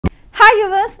Hi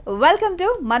viewers, welcome to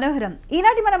మనోహరం.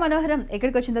 ఈనాటి మన మనోహరం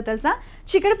ఎక్కడికి వచ్చిందో తెలుసా?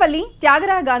 చిక్కడపల్లి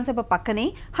త్యాగరాయ గాన్సభ పక్కనే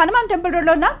హనుమాన్ టెంపుల్ రోడ్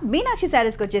లో ఉన్న మీనాక్షి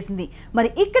శారీస్ కి వచ్చేసింది.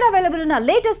 మరి ఇక్కడ అవైలబుల్ ఉన్న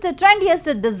లేటెస్ట్ ట్రెండియస్ట్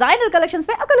డిజైనర్ కలెక్షన్స్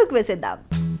పై ఒక లుక్ వేసేద్దాం.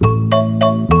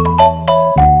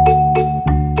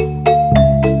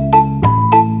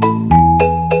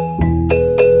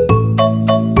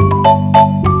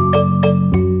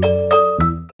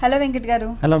 హలో వెంకట్ గారు.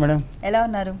 హలో మేడం, ఎలా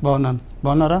ఉన్నారు?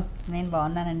 బాగున్నారా? నేను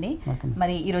బాగున్నానండి.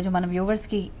 మరి ఈ రోజు మన వ్యూవర్స్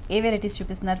కి ఏ వెరైటీస్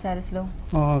చూపిస్తున్నారు సారీస్ లో?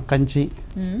 కంచి,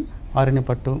 ఆరిని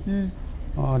పట్టు,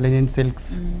 Lenin silks,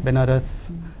 Banaras,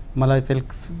 Malay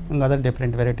silks, ఇంకా other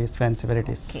different varieties, fancy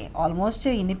varieties. Almost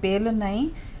ఇన్ని పేర్లు ఉన్నాయి,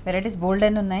 వెరైటీస్ బోల్డ్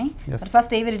అని ఉన్నాయి.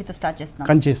 ఫస్ట్ ఏ వెరైటీతో స్టార్ట్ చేస్తున్నాం?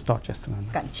 కంచి స్టార్ట్ చేస్తున్నాను.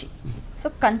 కంచి. సో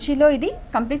కంచిలో ఇది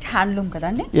కంప్లీట్ హ్యాండ్లూమ్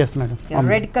కదండి? Yes madam.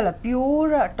 Red colour,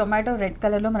 pure tomato red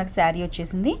colour లో మనకు శారీ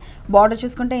వచ్చేసింది. బార్డర్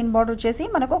చూసుకుంటే ఇన్ బార్డర్ వచ్చేసి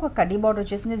మనకు ఒక కడ్డీ బార్డర్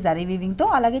వచ్చేసింది జరీ వీవింగ్ తో,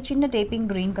 అలాగే చిన్న టేపింగ్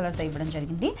గ్రీన్ కలర్ తో ఇవ్వడం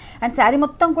జరిగింది. అండ్ శారీ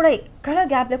మొత్తం కూడా ఎక్కడ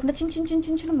గ్యాప్ లేకుండా చిన్న చిన్న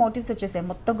చిన్న చిన్న మోటివ్స్ వచ్చేసాయి,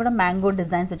 మొత్తం కూడా మ్యాంగో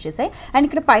డిజైన్స్ వచ్చేసాయి. అండ్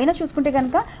ఇక్కడ పైన చూసుకుంటే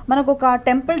కనుక మనకు ఒక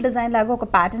టెంపుల్ డిజైన్ లాగా ఒక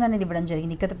ప్యాటర్న్ అనేది ఇవ్వడం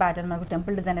జరిగింది. ఇక్కడ ప్యాటర్న్ మనకు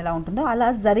టెంపుల్ డిజైన్ ఎలా ఉంటుందో అలా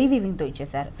జరీ వీవింగ్ తో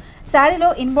ఇచ్చేసారు. శారీలో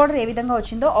ఇన్ బార్డర్ ఏ విధంగా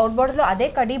వచ్చిందో అవుట్ బార్డర్ లో అదే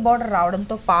కడీ బార్డర్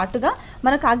రావడంతో పాటుగా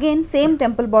మనకు అగైన్ సేమ్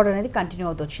టెంపుల్ బార్డర్ అనేది కంటిన్యూ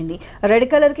అవుతూ వచ్చింది. రెడ్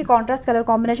కలర్ కి contrast colour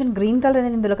combination green colour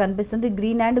అనేది ఇందులో కనిపిస్తుంది.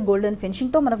 గ్రీన్ అండ్ గోల్డెన్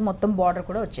ఫినిషింగ్ తో మనకు మొత్తం బార్డర్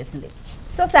కూడా వచ్చేసింది.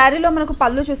 సో శారీలో మనకు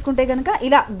పళ్ళు చూసుకుంటే కనుక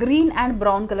ఇలా green and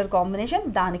brown colour combination,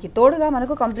 దానికి తోడుగా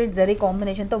మనకు కంప్లీట్ జరీ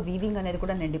కాంబినేషన్ తో వీవింగ్ అనేది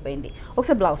కూడా నిండిపోయింది.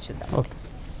 ఒకసారి బ్లౌజ్ చూద్దాం.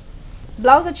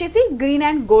 బ్లౌజ్ వచ్చేసి green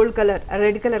and gold colour,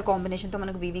 red colour combination తో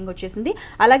మనకు వీవింగ్ వచ్చేసింది.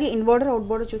 అలాగే ఇన్ బార్డర్ అవుట్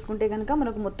బార్డర్ చూసుకుంటే కనుక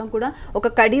మనకు మొత్తం కూడా ఒక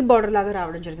కడీ బార్డర్ లాగా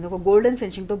రావడం జరిగింది. ఒక గోల్డెన్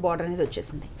ఫినిషింగ్ తో బార్డర్ అనేది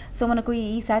వచ్చేసింది. సో మనకు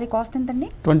ఈ సారీ కాస్ట్ ఎంతండి?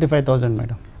 25,000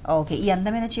 మేడం. ఓకే, ఈ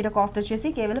అందమైన చీర కాస్ట్ వచ్చేసి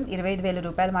కేవలం 25,000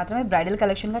 రూపాయలు మాత్రమే. బ్రైడల్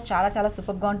కలెక్షన్ గా చాలా చాలా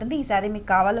సూపర్ గా ఉంటుంది. ఈ సారీ మీకు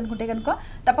కావాలనుకుంటే కనుక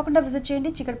తప్పకుండా విజిట్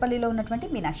చేయండి చిక్కడపల్లిలో ఉన్నటువంటి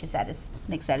మీనాక్షి శారీస్.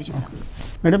 నెక్స్ట్ సారీ చూద్దాం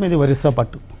మేడం. ఇది ఒరిస్సా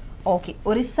పట్టు. ఓకే,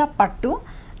 ఒరిస్సా పట్టు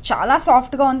చాలా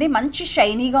సాఫ్ట్గా ఉంది, మంచి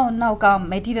షైనీగా ఉన్న ఒక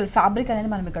మెటీరియల్ ఫ్యాబ్రిక్ అనేది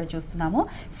మనం ఇక్కడ చూస్తున్నాము.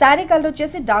 శారీ కలర్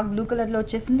వచ్చేసి డార్క్ బ్లూ కలర్లో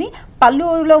వచ్చేసింది.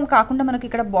 పళ్ళులో కాకుండా మనకి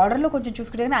ఇక్కడ బార్డర్లో కొంచెం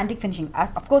చూసుకుంటే కనుక యాంటిక్ ఫినిషింగ్,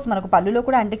 అఫ్కోర్స్ మనకు పళ్ళులో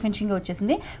కూడా యాంటిక్ ఫినిషింగ్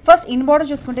వచ్చేసింది. ఫస్ట్ ఇన్ బార్డర్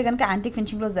చూసుకుంటే కనుక యాంటిక్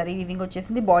ఫినిషింగ్లో జరీ వీవింగ్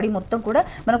వచ్చేసింది. బాడీ మొత్తం కూడా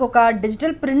మనకు ఒక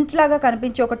డిజిటల్ ప్రింట్ లాగా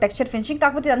కనిపించే ఒక టెక్స్చర్ ఫినిషింగ్,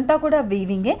 కాకపోతే ఇదంతా కూడా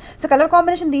వీవింగే. సో కలర్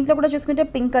కాంబినేషన్ దీంట్లో కూడా చూసుకుంటే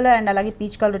పింక్ కలర్ అండ్ అలాగే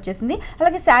పీచ్ కలర్ వచ్చేసింది.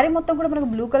 అలాగే శారీ మొత్తం కూడా మనకు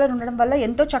బ్లూ కలర్ ఉండడం వల్ల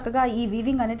ఎంతో చక్కగా ఈ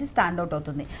వీవింగ్ అనేది స్టాండ్ అవుట్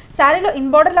అవుతుంది. శారీలో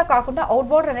ఇన్ బార్డర్ లా కాకుండా అవుట్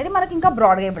బార్డర్ అనేది మనకి ఇంకా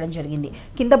బ్రాడ్గా ఇవ్వడం జరిగింది.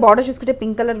 కింద బార్డర్ చూసుకుంటే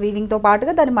పింక్ కలర్ వీవింగ్ తో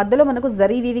పాటుగా దాని మధ్యలో మనకు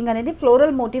జరీ వీవింగ్ అనేది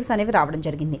ఫ్లోరల్ మోటివ్స్ అనేవి రావడం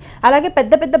జరిగింది. అలాగే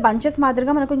పెద్ద పెద్ద బంచెస్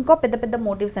మాదిరిగా మనకు ఇంకో పెద్ద పెద్ద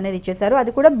మోటివ్స్ అనేది ఇచ్చేసారు.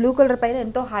 అది కూడా బ్లూ కలర్ పైన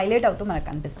ఎంతో హైలైట్ అవుతూ మనకు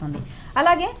కనిపిస్తుంది.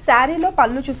 అలాగే శారీలో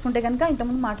పళ్ళు చూసుకుంటే కనుక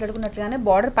ఇంతకుముందు మాట్లాడుకున్నట్లుగానే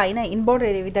బార్డర్ పైన ఇన్ బార్డర్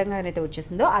ఏ విధంగా అయితే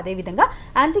వచ్చేసిందో అదే విధంగా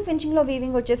యాంటిక్ ఫినిషింగ్ లో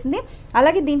వీవింగ్ వచ్చేసింది.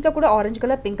 అలాగే దీంట్లో కూడా orange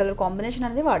colour pink colour combination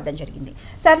అనేది వాడడం జరిగింది.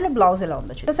 శారీలో బ్లౌజ్ ఎలా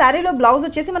ఉండొచ్చు? సో శారీలో బ్లౌజ్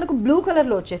వచ్చేసి మనకు బ్లూ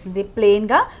కలర్ లో వచ్చేసింది ప్లెయిన్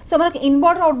గా. సో మనకు in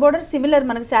border out border similar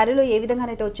మనకి శారీలో ఏ విధంగా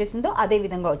అయితే వచ్చేసిందో అదే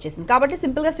విధంగా వచ్చేసింది. కాబట్టి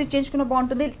సింపుల్ గా స్టిచ్ చేయించుకున్న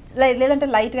బాగుంటుంది, లేదంటే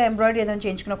లైట్ గా ఎంబ్రాయిడరీ ఏదైనా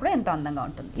చేయించుకున్నా కూడా ఎంతో అందంగా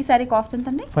ఉంటుంది. ఈ శారీ కాస్ట్ ఎంత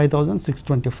అండి?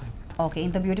 5,625. ఓకే,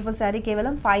 ఇంత బ్యూటిఫుల్ శారీ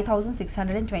కేవలం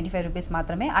 5,625 రూపీస్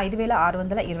మాత్రమే.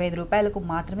 5,625 రూపాయలకు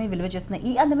మాత్రమే విలువ చేస్తున్న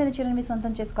ఈ అందమైన చీరను మీ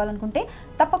సొంతం చేసుకోవాలనుకుంటే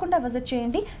తప్పకుండా విజిట్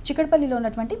చేయండి చిక్కడపల్లిలో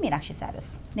ఉన్నటువంటి మీనాక్షి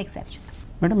శారీస్. నెక్స్ట్ శారీ చూద్దాం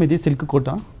మేడం. ఇది సిల్క్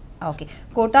కోటా. ఓకే,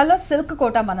 కోటాలో సిల్క్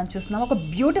కోటా మనం చూస్తున్నాం. ఒక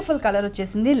బ్యూటిఫుల్ కలర్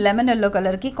వచ్చేసింది. లెమన్ ఎల్లో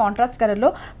కలర్కి కాంట్రాస్ట్ కలర్లో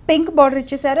పింక్ బార్డర్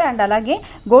ఇచ్చేసారు. అండ్ అలాగే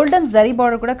గోల్డెన్ జరీ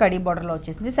బార్డర్ కూడా కడీ బార్డర్లో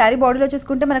వచ్చేసింది. శారీ బాడీలో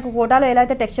చూసుకుంటే మనకు కోటాలో ఎలా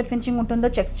అయితే టెక్స్చర్ ఫినిషింగ్ ఉంటుందో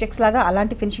చెక్స్ లాగా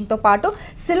అలాంటి ఫినిషింగ్తో పాటు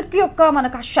సిల్క్ యొక్క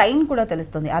మనకు ఆ షైన్ కూడా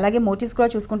తెలుస్తుంది. అలాగే మోటివ్స్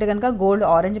కూడా చూసుకుంటే కనుక gold,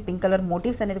 orange, pink colour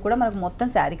motifs అనేది కూడా మనకు మొత్తం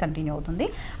శారీ కంటిన్యూ అవుతుంది.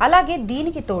 అలాగే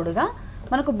దీనికి తోడుగా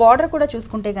మనకు బార్డర్ కూడా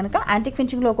చూసుకుంటే కనుక యాంటిక్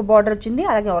ఫినిషింగ్లో ఒక బార్డర్ వచ్చింది.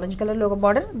 అలాగే ఆరెంజ్ కలర్లో ఒక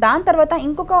బార్డర్, దాని తర్వాత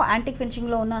ఇంకొక యాంటిక్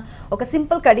ఫినిషింగ్లో ఉన్న ఒక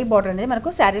సింపుల్ కడీ బార్డర్ అనేది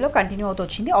మనకు శారీలో కంటిన్యూ అవుతూ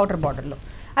వచ్చింది అవుటర్ బార్డర్లో.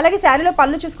 అలాగే శారీలో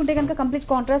పళ్ళు చూసుకుంటే కనుక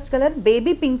complete contrast colour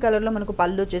baby pink కలర్లో మనకు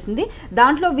పళ్ళు వచ్చేసింది.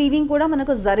 దాంట్లో వీవింగ్ కూడా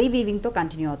మనకు జరీ వీవింగ్తో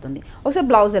కంటిన్యూ అవుతుంది. ఒకసారి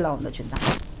బ్లౌజ్ ఎలా ఉందో చూద్దాం.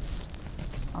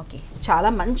 ఓకే, చాలా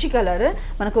మంచి కలర్,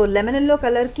 మనకు లెమన్ ఎల్లో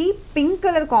కలర్కి పింక్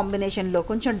కలర్ కాంబినేషన్లో,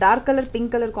 కొంచెం డార్క్ కలర్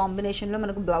పింక్ కలర్ కాంబినేషన్లో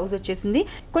మనకు బ్లౌజ్ వచ్చేసింది.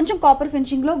 కొంచెం కాపర్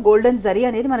ఫినిషింగ్లో గోల్డెన్ జరీ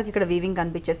అనేది మనకి ఇక్కడ వీవింగ్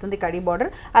కనిపించేస్తుంది కడీ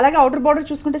బార్డర్. అలాగే అవుటర్ బార్డర్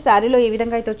చూసుకుంటే శారీలో ఏ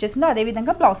విధంగా అయితే వచ్చేసిందో అదే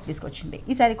విధంగా బ్లౌజ్ పీస్కి వచ్చింది.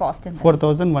 ఈ శారీ కాస్ట్ ఎంత?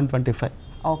 4,125.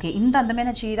 ఓకే, ఇంత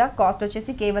అందమైన చీర కాస్ట్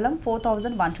వచ్చేసి కేవలం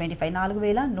 4125,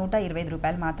 4125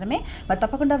 రూపాయలు మాత్రమే. మరి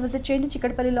తప్పకుండా విజిట్ చేయండి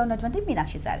చిక్కడపల్లిలో ఉన్నటువంటి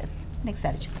మీనాక్షి సారీస్. నెక్స్ట్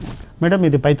సారీ చూద్దాం మేడం,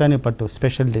 ఇది పైతాని పట్టు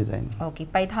స్పెషల్ డిజైన్. ఓకే,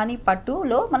 పైథానీ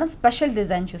పట్టులో మనం స్పెషల్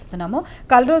డిజైన్ చూస్తున్నాము.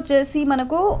 కలర్ వచ్చేసి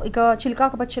మనకు ఇక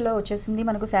చిల్కాకు పచ్చలో వచ్చేసింది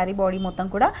మనకు శారీ బాడీ మొత్తం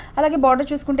కూడా. అలాగే బార్డర్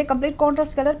చూసుకుంటే complete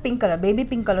contrast colour pink colour, baby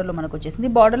pink కలర్లో మనకు వచ్చేసింది.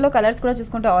 బార్డర్లో కలర్స్ కూడా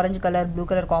చూసుకుంటే ఆరెంజ్ కలర్, బ్లూ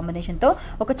కలర్ కాంబినేషన్తో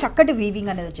ఒక చక్కటి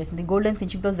వీవింగ్ అనేది వచ్చేసింది. గోల్డెన్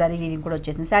ఫినిషింగ్తో జరీ వీవింగ్ కూడా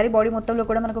వచ్చేసింది. శారీ బాడీ మొత్తంలో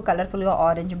కూడా మనకు కలర్ఫుల్గా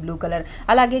ఆరెంజ్, బ్లూ కలర్,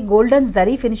 అలాగే గోల్డెన్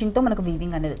జరీ ఫినిషింగ్తో మనకు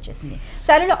వీవింగ్ అనేది వచ్చేసింది.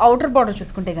 శారీలో అవుటర్ బార్డర్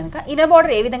చూసుకుంటే కనుక ఇన్నర్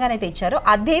బార్డర్ ఏ విధంగా అయితే ఇచ్చారో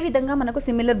అదే విధంగా మనకు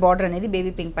సిమిలర్ బార్డర్ అనేది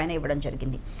బేబీ పింక్ పైన ఇవ్వడం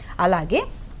జరిగింది. అలాగే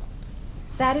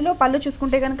శారీలో పళ్ళు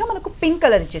చూసుకుంటే కనుక మనకు పింక్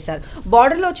కలర్ ఇచ్చేసారు.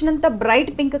 బార్డర్లో వచ్చినంత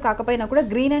బ్రైట్ పింక్ కాకపోయినా కూడా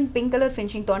గ్రీన్ అండ్ పింక్ కలర్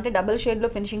ఫినిషింగ్తో, అంటే డబుల్ షేడ్లో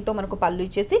ఫినిషింగ్తో మనకు పళ్ళు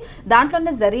ఇచ్చేసి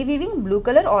దాంట్లోనే zari weaving blue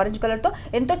colour, orange కలర్తో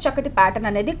ఎంతో చక్కటి ప్యాటర్న్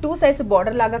అనేది 2 సైడ్స్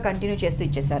బార్డర్ లాగా కంటిన్యూ చేస్తూ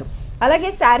ఇచ్చేసారు.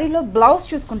 అలాగే శారీలో బ్లౌజ్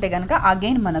చూసుకుంటే కనుక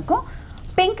అగైన్ మనకు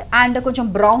పింక్ అండ్ కొంచెం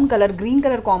బ్రౌన్ కలర్, గ్రీన్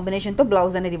కలర్ కాంబినేషన్తో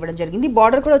బ్లౌజ్ అనేది ఇవ్వడం జరిగింది.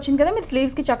 బార్డర్ కూడా వచ్చింది కదా, మీరు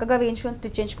స్లీవ్స్కి చక్కగా వేయించుకొని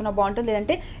స్టిచ్ చేయించుకున్న బాగుంటుంది,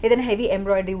 లేదంటే ఏదైనా హెవీ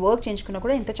ఎంబ్రాయిడరీ వర్క్ చేయించుకున్నా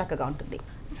కూడా ఎంత చక్కగా ఉంటుంది.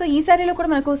 సో ఈ శారీలో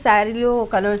కూడా మనకు శారీలో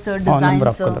colours, designs,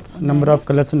 number of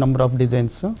colours, number of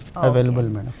designs available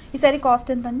madam. ఈ శారీ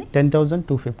కాస్ట్ ఎంత అండి?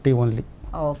 10,250 ఓన్లీ.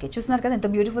 ఓకే, చూస్తున్నారు కదా ఎంత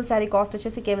బ్యూటిఫుల్ శారీ. కాస్ట్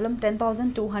వచ్చేసి కేవలం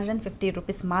 10,250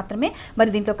 రూపీస్ మాత్రమే. మరి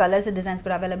దీంట్లో కలర్స్, డిజైన్స్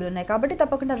కూడా అవైలబుల్ ఉన్నాయి కాబట్టి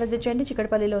తప్పకుండా విజిట్ చేయండి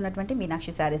చిక్కడపల్లిలో ఉన్నటువంటి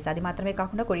మీనాక్షి శారీస్. అది మాత్రమే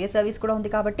కాకుండా కొరియర్ సర్వీస్ కూడా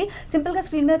ఉంది కాబట్టి సింపుల్గా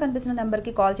స్క్రీన్ మీద కనిపిస్తున్న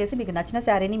నెంబర్కి కాల్ చేసి మీకు నచ్చిన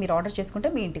శారీని మీరు ఆర్డర్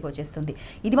చేసుకుంటే మీ ఇంటికి వచ్చేస్తుంది.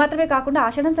 ఇది మాత్రమే కాకుండా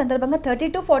ఆషాఢం సందర్భంగా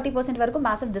 30 to 40% వరకు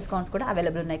మాసివ్ డిస్కౌంట్స్ కూడా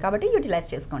అవైలబుల్ ఉన్నాయి కాబట్టి యూటిలైజ్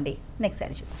చేసుకోండి. నెక్స్ట్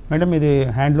శారీ మేడం, ఇది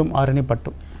హ్యాండ్లూమ్ ఆరణి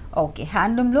పట్టు. ఓకే,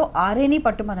 హ్యాండ్లూమ్లో ఆరేని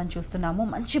పట్టు మనం చూస్తున్నాము.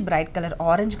 మంచి బ్రైట్ కలర్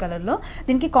ఆరెంజ్ కలర్లో,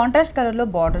 దీనికి కాంట్రాస్ట్ కలర్లో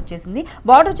బార్డర్ వచ్చేసింది.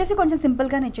 బార్డర్ వచ్చేసి కొంచెం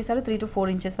సింపుల్గానే ఇచ్చేసారు, 3 to 4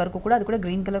 ఇంచెస్ వరకు కూడా. అది కూడా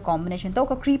గ్రీన్ కలర్ కాంబినేషన్తో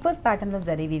ఒక క్రీపర్స్ ప్యాటర్న్లో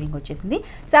జరీ వీవింగ్ వచ్చేసింది.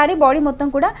 శారీ బాడీ మొత్తం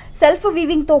కూడా సెల్ఫ్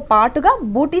వీవింగ్తో పాటుగా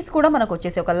బూటీస్ కూడా మనకు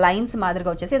వచ్చేసి ఒక లైన్స్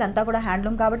మాదిరిగా వచ్చేసి ఇదంతా కూడా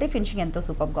హ్యాండ్లూమ్ కాబట్టి ఫినిషింగ్ ఎంతో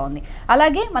సూపర్గా ఉంది.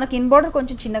 అలాగే మనకి ఇన్ బార్డర్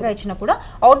కొంచెం చిన్నగా ఇచ్చినా కూడా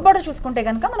అవుట్ బార్డర్ చూసుకుంటే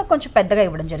కనుక మనకు కొంచెం పెద్దగా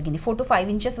ఇవ్వడం జరిగింది. 4 to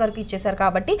 5 ఇంచెస్ వరకు ఇచ్చేసారు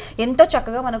కాబట్టి ఎంతో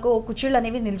చక్కగా మనకు కుచ్చిళ్ళు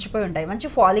అనేవి నిలిచిపోయి ఉంటాయి. మంచి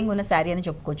ఫాలింగ్ ఉన్న శారీ అని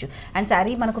చెప్పుకోవచ్చు. అండ్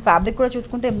శారీ మనకు ఫ్యాబ్రిక్ కూడా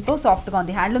చూసుకుంటే ఎంతో సాఫ్ట్గా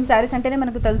ఉంది. హ్యాండ్లూమ్ శారీస్ అంటేనే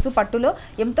మనకు తెలుసు పట్టులో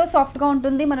ఎంతో సాఫ్ట్గా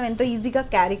ఉంటుంది, మనం ఎంతో ఈజీగా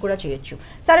క్యారీ కూడా చేయొచ్చు.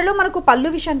 శారీలో మనకు పళ్ళు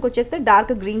విషయానికి వచ్చేస్తే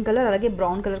డార్క్ గ్రీన్ కలర్ అలాగే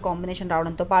బ్రౌన్ కలర్ కాంబినేషన్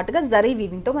రావడంతో పాటుగా జరీ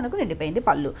వీవింగ్తో మనకు నిండిపోయింది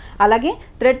పళ్ళు. అలాగే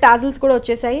థ్రెడ్ టాజిల్స్ కూడా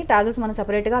వచ్చేసాయి. టాజిల్స్ మనం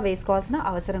సపరేట్గా వేసుకోవాల్సిన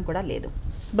అవసరం కూడా లేదు.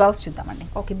 బ్లౌజ్ చూద్దామండి.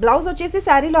 ఓకే, బ్లౌజ్ వచ్చేసి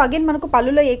శారీలో అగైన్ మనకు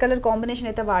పళ్ళులో ఏ కలర్ కాంబినేషన్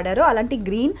అయితే వాడారో అలాంటి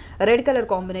green, red colour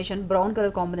combination, brown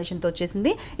colour కాంబినేషన్తో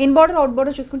వచ్చేసింది. ఇన్ బార్డర్, అవుట్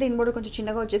బార్డర్ చూసుకుంటే ఇన్ బార్డర్ కొంచెం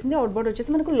చిన్నగా వచ్చేసింది, అవుట్ బార్డర్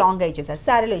వచ్చేసి మనకు లాంగ్గా ఇచ్చేసారు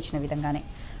శారీలో ఇచ్చిన విధంగానే.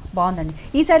 బాగుందండి.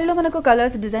 ఈ శారీలో మనకు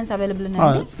కలర్స్, డిజైన్స్ అవైలబుల్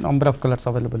ఉన్నాయి. Number of colours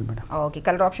available madam. Okay,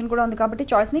 colour option కూడా ఉంది కాబట్టి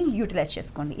చాయిస్ని యూటిలైజ్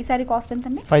చేసుకోండి. ఈ శారీ కాస్ట్ ఎంత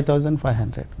అండి?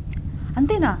 5,500.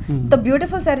 అంతేనా? ఇంత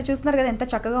బ్యూటిఫుల్ శారీ చూస్తున్నారు కదా ఎంత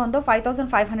చక్కగా ఉందో.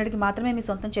 5,500కి మాత్రమే మీ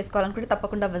సొంతం చేసుకోవాలనుకుంటే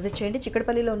తప్పకుండా విజిట్ చేయండి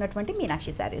చిక్కడపల్లిలో ఉన్నటువంటి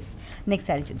మీనాక్షి శారీస్. నెక్స్ట్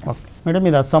శారీ చూద్దాం. మేడం,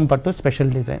 ఇది అస్సాం పట్టు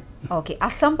స్పెషల్ డిజైన్. ఓకే,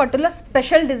 అస్సాం పట్టులో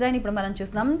స్పెషల్ డిజైన్ ఇప్పుడు మనం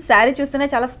చూస్తున్నాం. శారీ చూస్తేనే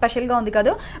చాలా స్పెషల్గా ఉంది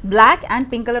కదా. Black and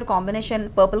pink colour combination,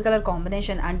 purple colour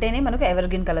combination అంటేనే మనకు ఎవర్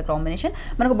గ్రీన్ కలర్ కాంబినేషన్.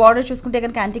 మనకు బార్డర్ చూసుకుంటే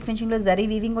కనుక యాంటిక్ ఫినిషింగ్లో జరీ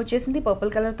వీవింగ్ వచ్చేసింది,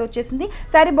 పర్పుల్ కలర్తో వచ్చేసింది.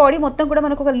 శారీ బాడీ మొత్తం కూడా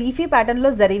మనకు ఒక లీఫీ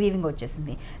ప్యాటర్న్లో జరీ వీవింగ్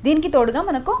వచ్చేసింది. దీనికి తోడుగా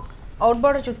మనకు అవుట్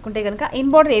బార్డర్ చూసుకుంటే కనుక ఇన్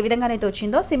బార్డర్ ఏ విధంగా అయితే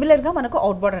వచ్చిందో సిమిలర్గా మనకు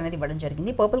అవుట్ బార్డర్ అనేది ఇవ్వడం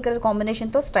జరిగింది. పర్పుల్ కలర్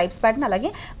కాంబినేషన్తో స్ట్రైప్స్ ప్యాటర్న్ అలాగే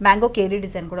మ్యాంగో కేరీ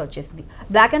డిజైన్ కూడా వచ్చేసింది.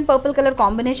 Black and purple colour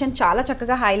combination చాలా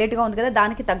చక్కగా హైలైట్గా ఉంది కదా.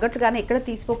 దానికి తగ్గట్టుగానే ఎక్కడ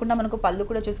తీసుకోకుండా మనకు పళ్ళు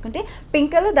కూడా చూసుకుంటే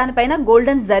పింక్ కలర్, దానిపైన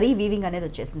గోల్డెన్ జరీ వీవింగ్ అనేది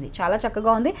వచ్చేసింది. చాలా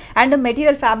చక్కగా ఉంది. అండ్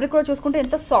మెటీరియల్ ఫ్యాబ్రిక్ కూడా చూసుకుంటే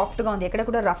ఎంతో సాఫ్ట్గా ఉంది, ఎక్కడ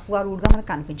కూడా రఫ్గా రూడ్గా మనకు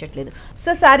కనిపించట్లేదు.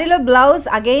 సో శారీలో బ్లౌజ్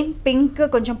అగైన్ పింక్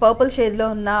కొంచెం పర్పుల్ షేడ్లో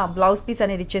ఉన్న బ్లౌజ్ పీస్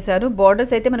అనేది ఇచ్చేసారు.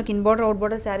 బార్డర్స్ అయితే మనకి ఇన్ బార్డర్, అవుట్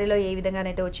బార్డర్ శారీలో ఏ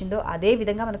విధంగానైతే వచ్చిందో అదే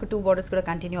విధంగా మనకు 2 బార్డర్స్ కూడా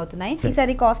కంటిన్యూ అవుతున్నాయి. ఈ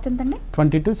సారీ కాస్ట్ ఎంతండి?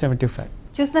 2275.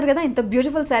 చూస్తున్నారు కదా ఇంత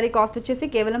బ్యూటిఫుల్ శారీ కాస్ట్ వచ్చేసి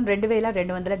కేవలం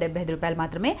 2275 రూపాయలు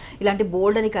మాత్రమే. ఇలాంటి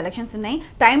బోల్డ్ అని కలెక్షన్స్ ఉన్నాయి.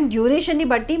 టైం డ్యూరేషన్ని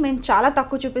బట్టి మేము చాలా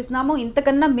తక్కువ చూపిస్తున్నాము.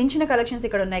 ఇంతకన్నా మించిన కలెక్షన్స్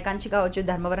ఇక్కడ ఉన్నాయి. కంచి కావచ్చు,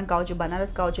 ధర్మవరం కావచ్చు,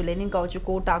 బనారస్ కావచ్చు, లెనిన్ కావచ్చు,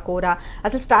 కోటా, కోరా,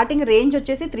 అసలు స్టార్టింగ్ రేంజ్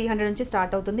వచ్చేసి 300 నుంచి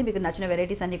స్టార్ట్ అవుతుంది. మీకు నచ్చిన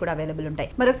వెరైటీస్ అన్ని కూడా అవైలబుల్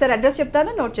ఉంటాయి. మరొకసారి అడ్రస్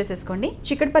చెప్తాను, నోట్ చేసేసుకోండి.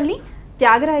 చిక్కడపల్లి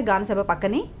త్యాగరాయ గానసభ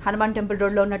పక్కనే హనుమాన్ టెంపుల్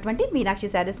రోడ్లో ఉన్నటువంటి మీనాక్షి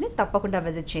శారీస్ని తప్పకుండా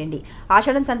విజిట్ చేయండి.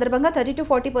 ఆషాఢం సందర్భంగా 30 to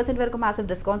 40% వరకు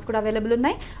మాసివ్ డిస్కౌంట్స్ కూడా అవైలబుల్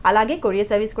ఉన్నాయి. అలాగే కొరియర్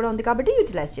సర్వీస్ కూడా ఉంది కాబట్టి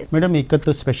యూటిలైజ్ చేయండి. Madam, ikat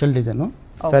special design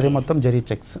sorry మొత్తం zari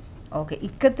checks. Okay,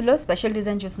 ఇక్కత్తులో special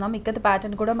design చూస్తున్నాం. ఇక్కత్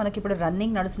ప్యాటర్న్ కూడా మనకి ఇప్పుడు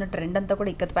రన్నింగ్ నడుస్తున్న ట్రెండ్ అంతా కూడా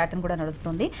ఇక్కత్ ప్యాటర్న్ కూడా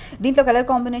నడుస్తుంది. దీంట్లో కలర్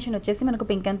కాంబినేషన్ వచ్చేసి మనకు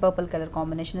pink and purple colour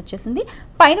combination వచ్చేసింది.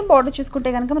 పైన బార్డర్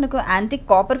చూసుకుంటే కనుక మనకు యాంటిక్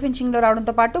కాపర్ ఫినిషింగ్ లో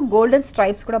రావడంతో పాటు గోల్డెన్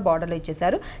స్ట్రైప్స్ కూడా బార్డర్ లో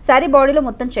ఇచ్చేసారు. శారీ బాడీలో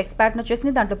మొత్తం చెక్స్ ప్యాటర్న్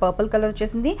వచ్చేసింది. దాంట్లో పర్పుల్ కలర్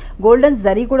వచ్చేసింది, గోల్డెన్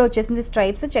జరీ కూడా వచ్చేసింది,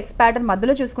 స్ట్రైప్స్ చెక్స్ ప్యాటర్న్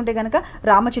మధ్యలో చూసుకుంటే కనుక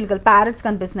రామచిలుకలు ప్యారెట్స్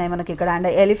కనిపిస్తున్నాయి మనకి ఇక్కడ.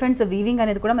 అండ్ ఎలిఫెంట్స్ వీవింగ్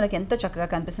అనేది కూడా మనకి ఎంతో చక్కగా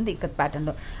కనిపిస్తుంది ఇక్కత్ ప్యాటర్న్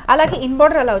లో. అలాగే ఇన్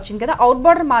బార్డర్ అలా వచ్చింది కదా, అవుట్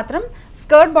బార్డర్ మాత్రం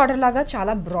స్కర్ట్ బార్డర్ లాగా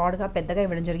చాలా బ్రాడ్గా పెద్దగా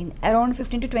ఇవ్వడం జరిగింది. అరౌండ్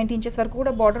 15 to 20 ఇంచెస్ వరకు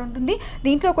కూడా బార్డర్ ఉంటుంది.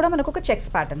 దీంట్లో కూడా మనకు ఒక చెక్స్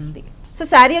ప్యాటర్న్ ఉంది. సో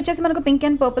శారీ వచ్చేసి మనకు పింక్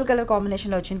అండ్ పర్పుల్ కలర్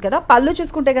కాంబినేషన్లో వచ్చింది కదా. పళ్ళు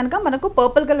చూసుకుంటే కనుక మనకు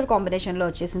పర్పుల్ కలర్ కాంబినేషన్లో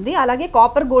వచ్చేసింది. అలాగే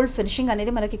కాపర్ గోల్డ్ ఫినిషింగ్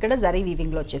అనేది మనకి ఇక్కడ జరీ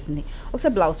వీవింగ్లో వచ్చేసింది.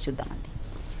 ఒకసారి బ్లౌజ్ చూద్దామండి.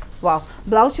 వావ్,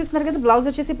 బ్లౌజ్ చూస్తున్నారు కదా, బ్లౌజ్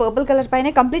వచ్చేసి పర్పుల్ కలర్ పైన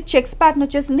కంప్లీట్ చెక్స్ ప్యాటర్న్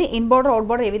వచ్చేసింది. ఇన్ బార్డర్ అవుట్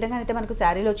బార్డర్ ఏ విధంగా అయితే మనకు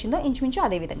శారీలో వచ్చిందో ఇంచుమించు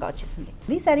అదే విధంగా వచ్చేసింది.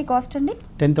 ఈ శారీ కాస్ట్ అండి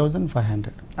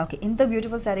 10,500. ఓకే, ఇంత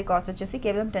బ్యూటిఫుల్ శారీ కాస్ట్ వచ్చేసి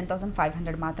కేవలం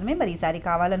 10,500 మాత్రమే. మరి ఈ శారీ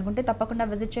కావాలనుకుంటే తప్పకుండా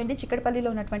విజిట్ చేయండి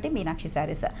చిక్కడపల్లిలో ఉన్నటువంటి మీనాక్షి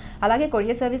శారీస్. అలాగే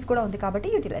కొరియర్ సర్వీస్ కూడా ఉంది కాబట్టి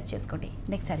యూటిలైజ్ చేసుకోండి.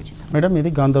 నెక్స్ట్ శారీ చూద్దాం మేడం,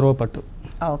 ఇది గాంధర్వ పట్టు.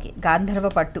 ఓకే, గాంధర్వ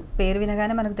పట్టు పేరు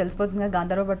వినగానే మనకు తెలిసిపోతుంది కదా,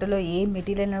 గాంధర్వ పట్టులో ఏ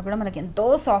మెటీరియల్ కూడా మనకి ఎంతో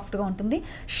సాఫ్ట్గా ఉంటుంది.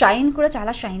 షైన్ కూడా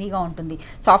చాలా షైనీగా ఉంటుంది.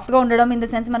 సాఫ్ట్గా ఉండడం ఇన్ ద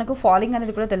సెన్స్ మనకు ఫాలింగ్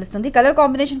అనేది కూడా తెలుస్తుంది. కలర్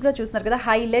కాంబినేషన్ కూడా చూస్తున్నారు కదా,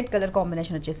 హైలైట్ కలర్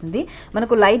కాంబినేషన్ వచ్చేసింది.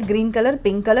 మనకు light green colour,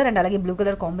 pink colour and అలాగే బ్లూ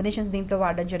కలర్ కాంబినేషన్స్ దీంట్లో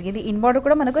వాడడం జరిగింది. ఇన్ బార్డర్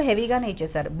కూడా మనకు హెవీగానే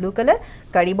ఇచ్చేసారు. బ్లూ కలర్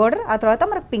కడి బార్డర్, ఆ తర్వాత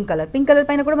మనకు పింక్ కలర్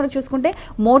పైన కూడా మనకు చూసుకుంటే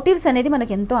మోటివ్స్ అనేది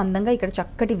మనకి ఎంతో అందంగా ఇక్కడ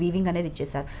చక్కటి వీవింగ్ అనేది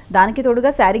ఇచ్చేసారు. దానికి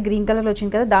తోడుగా శారీ గ్రీన్ కలర్లో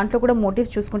వచ్చింది కదా, దాంట్లో కూడా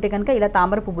మోటివ్స్ చూసుకుంటే కనుక ఇలా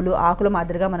తామర పువ్వులు ఆకుల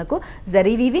మాదిరిగా మనకు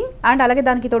జరీ వీవింగ్ అండ్ అలాగే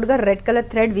దానికి తోడుగా రెడ్ కలర్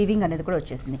థ్రెడ్ వీవింగ్ అనేది కూడా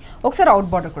వచ్చేసింది. ఒకసారి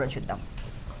అవుట్ బార్డర్ కూడా చూద్దాం.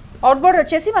 అవుట్ బార్డర్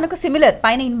వచ్చేసి మనకు సిమిలర్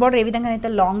పైన ఇన్ బార్డర్ ఏ విధంగా అయితే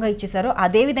లాంగ్గా ఇచ్చేసారో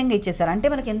అదే విధంగా ఇచ్చేసారు. అంటే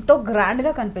మనకి ఎంతో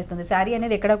గ్రాండ్గా కనిపిస్తుంది శారీ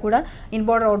అనేది. ఎక్కడ కూడా ఇన్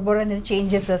బార్డర్ అవుట్ బార్డర్ అనేది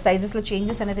చేంజెస్ సైజెస్లో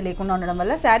చేంజెస్ అనేది లేకుండా ఉండడం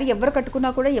వల్ల శారీ ఎవరు కట్టుకున్నా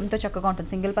కూడా ఎంతో చక్కగా ఉంటుంది.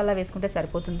 సింగిల్ పల్లా వేసుకుంటే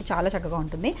సరిపోతుంది, చాలా చక్కగా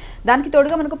ఉంటుంది. దానికి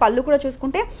తోడుగా మనకు పళ్ళు కూడా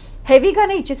చూసుకుంటే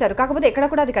హెవీగానే ఇచ్చేసారు. కాకపోతే ఎక్కడ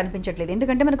కూడా అది కనిపించట్లేదు,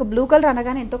 ఎందుకంటే మనకు బ్లూ కలర్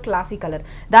అనగానే ఎంతో క్లాసీ కలర్.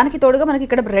 దానికి తోడుగా మనకి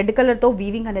ఇక్కడ రెడ్ కలర్తో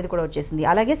వీవింగ్ అనేది కూడా వచ్చేసింది.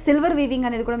 అలాగే సిల్వర్ వీవింగ్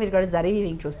అనేది కూడా మీరు ఇక్కడ జరీ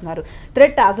వీవింగ్ చూస్తున్నారు.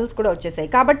 థ్రెడ్ టాజల్స్ కూడా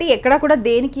వచ్చేసాయి. కాబట్టి ఎక్కడ కూడా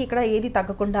దేనికి ఇక్కడ ఏది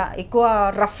తగ్గకుండా ఎక్కువ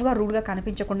రఫ్గా రూడ్గా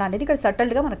కనిపించకుండా అనేది ఇక్కడ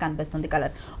సటల్డ్గా మనకు కనిపిస్తుంది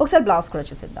కలర్. ఒకసారి బ్లౌజ్ కూడా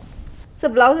చూసేద్దాం. సో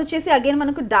బ్లౌజ్ వచ్చేసి అగైన్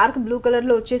మనకు డార్క్ బ్లూ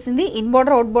కలర్లో వచ్చేసింది. ఇన్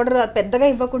బార్డర్ అవుట్ బార్డర్ పెద్దగా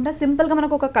ఇవ్వకుండా సింపుల్గా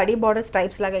మనకు ఒక కడి బార్డర్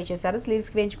స్ట్రైప్స్ లాగా ఇచ్చేసారు.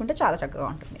 స్లీవ్స్కి వేయించుకుంటే చాలా చక్కగా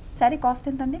ఉంటుంది. సారీ కాస్ట్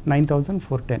ఎంత అండి?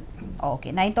 9,410. ఓకే,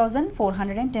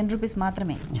 9,410 రూపీస్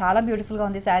మాత్రమే. చాలా బ్యూటిఫుల్గా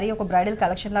ఉంది శారీ. ఒక బ్రైడల్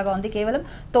కలెక్షన్ లాగా ఉంది. కేవలం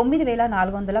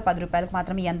 9,410 రూపాయలకు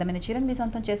మాత్రమే ఈ అందమైన చీరను మీ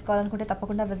సొంతం చేసుకోవాలనుకుంటే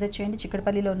తప్పకుండా విజిట్ చేయండి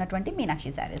చిక్కడపల్లిలో ఉన్నటువంటి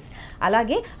మీనాక్షి శారీస్.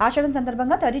 అలాగే ఆషాఢం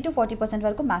సందర్భంగా 30 to 40%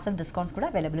 వరకు మాసివ్ డిస్కౌంట్స్ కూడా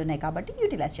అవైలబుల్ ఉన్నాయి కాబట్టి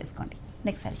యూటిలైజ్ చేసుకోండి.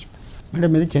 నెక్స్ట్ శారీ చూద్దాం.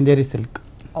 మేడం, ఇది చందేరి సిల్క్.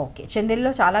 ఓకే, చందేరిలో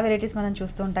చాలా వెరైటీస్ మనం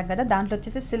చూస్తూ ఉంటాం కదా. దాంట్లో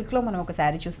వచ్చేసి సిల్క్లో మనం ఒక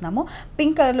శారీ చూస్తున్నాము.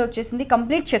 పింక్ కలర్లో వచ్చేసింది.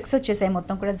 కంప్లీట్ చెక్స్ వచ్చేసాయి,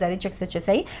 మొత్తం కూడా జరీ చెక్స్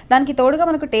వచ్చేసాయి. దానికి తోడుగా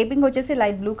మనకు టేపింగ్ వచ్చేసి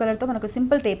లైట్ బ్లూ కలర్తో మనకు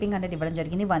సింపుల్ టేపింగ్ అనేది ఇవ్వడం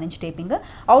జరిగింది. 1 ఇంచ్ టేపింగ్.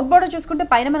 అవుట్ బార్డర్ చూసుకుంటే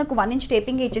పైన మనకు 1 ఇంచ్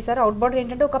టేపింగ్ ఇచ్చేసారు. అవుట్ బార్డర్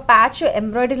ఏంటంటే ఒక ప్యాచ్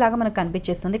ఎంబ్రాయిడరీ లాగా మనకు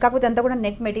కనిపించేస్తుంది. కాకపోతే అంతా కూడా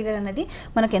నెట్ మెటీరియల్ అనేది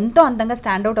మనకు ఎంతో అందంగా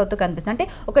స్టాండ్ అవుట్ అవుతూ కనిపిస్తుంది. అంటే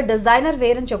ఒక డిజైనర్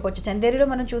వేర్ అని చెప్పొచ్చు. చందేరిలో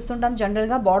మనం చూస్తుంటాం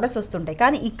జనరల్గా బార్డర్స్ వస్తుంటాయి,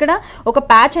 కానీ ఇక్కడ ఒక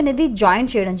ప్యాచ్ అనేది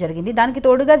జాయింట్ చేయడం జరిగింది. దానికి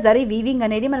తోడుగా జరీ వీవింగ్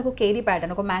అనేది మనకు కేరీ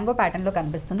ప్యాటర్న్, ఒక మ్యాంగో ప్యాటర్న్ లో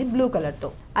కనిపిస్తుంది బ్లూ కలర్ తో.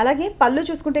 అలాగే పళ్ళు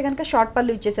చూసుకుంటే కనుక షార్ట్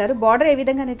పళ్ళు ఇచ్చేసారు. బార్డర్ ఏ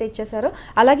విధంగా అయితే ఇచ్చేసారో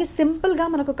అలాగే సింపుల్ గా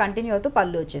మనకు కంటిన్యూ అవుతూ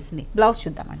పళ్ళు వచ్చేసింది. బ్లౌజ్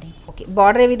చూద్దామండి. ఓకే,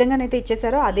 బార్డర్ ఏ విధంగా అయితే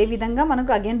ఇచ్చేసారో అదే విధంగా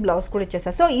మనకు అగైన్ బ్లౌజ్ కూడా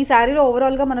ఇచ్చేసారు. సో ఈ శారీలో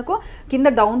ఓవరాల్ గా మనకు కింద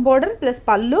డౌన్ బార్డర్ ప్లస్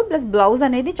పళ్ళు ప్లస్ బ్లౌజ్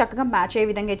అనేది చక్కగా మ్యాచ్ అయ్యే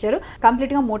విధంగా ఇచ్చారు.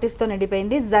 కంప్లీట్ గా మోటివ్స్ తో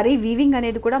నిండిపోయింది. జరీ వీవింగ్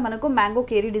అనేది కూడా మనకు మ్యాంగో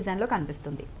కేరీ డిజైన్ లో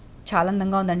కనిపిస్తుంది. చాలా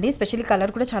అందంగా ఉందండి. స్పెషల్లీ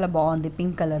కలర్ కూడా చాలా బాగుంది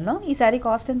పింక్ కలర్ లో. ఈ శారీ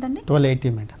కాస్ట్ ఎంత అండి?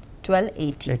 1280 మేడం.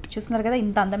 1280. చూస్తున్నారు కదా,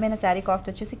 ఇంత అందమైన శారీ కాస్ట్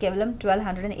వచ్చేసి కేవలం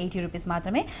 1280 రూపీస్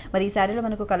మాత్రమే. మరి ఈ శారీలో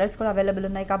మనకు కలర్స్ కూడా అవైలబుల్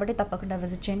ఉన్నాయి కాబట్టి తప్పకుండా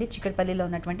విజిట్ చేయండి చిక్కడపల్లిలో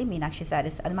ఉన్నటువంటి మీనాక్షి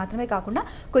శారీస్. అది మాత్రమే కాకుండా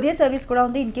కొరియర్ సర్వీస్ కూడా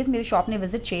ఉంది. ఇన్ కేస్ మీరు షాప్ని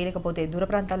విజిట్ చేయలేకపోతే దూర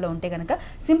ప్రాంతాల్లో ఉంటే కనుక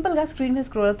సింపుల్గా స్క్రీన్ మీద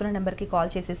స్క్రోల్ అవుతున్న నెంబర్కి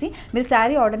కాల్ చేసేసి మీరు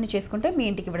శారీ ఆర్డర్ని చేసుకుంటే మీ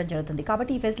ఇంటికి ఇవ్వడం జరుగుతుంది.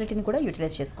 కాబట్టి ఈ ఫెసిలిటీని కూడా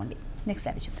యూటిలైజ్ చేసుకోండి. నెక్స్ట్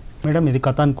శారీ చూద్దాం. మేడం, ఇది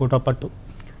కథాన్ కోటా పట్టు.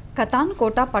 కథాన్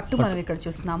కోటా పట్టు మనం ఇక్కడ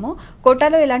చూస్తున్నాము.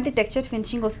 కోటాలో ఎలాంటి టెక్స్చర్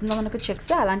ఫినిషింగ్ వస్తుందో మనకు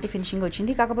చెక్స్ అలాంటి ఫినిషింగ్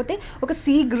వచ్చింది. కాకపోతే ఒక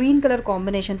సీ గ్రీన్ కలర్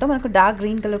కాంబినేషన్తో మనకు డార్క్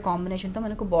గ్రీన్ కలర్ కాంబినేషన్తో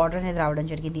మనకు బార్డర్ అనేది రావడం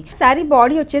జరిగింది. శారీ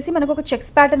బాడీ వచ్చేసి మనకు ఒక చెక్స్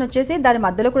ప్యాటర్న్ వచ్చేసి దాని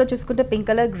మధ్యలో కూడా చూసుకుంటే పింక్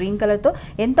కలర్ గ్రీన్ కలర్తో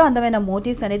ఎంతో అందమైన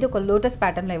మోటివ్స్ అనేది ఒక లోటస్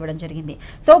ప్యాటర్న్లో ఇవ్వడం జరిగింది.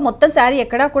 సో మొత్తం శారీ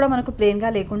ఎక్కడా కూడా మనకు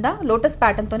ప్లెయిన్గా లేకుండా లోటస్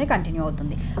ప్యాటర్న్తోనే కంటిన్యూ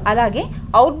అవుతుంది. అలాగే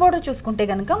అవుట్ బార్డర్ చూసుకుంటే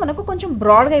కనుక మనకు కొంచెం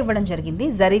బ్రాడ్గా ఇవ్వడం జరిగింది.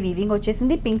 జరీ వీవింగ్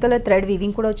వచ్చేసింది. పింక్ కలర్ థ్రెడ్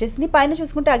వీవింగ్ కూడా వచ్చేసింది. పైన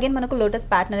చూసుకుంటే అగైన్ మనకు లోటస్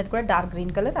ప్యాటర్న్ అనేది కూడా డార్క్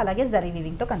గ్రీన్ కలర్ అలాగే జరీ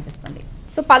వీవింగ్ తో కనిపిస్తుంది.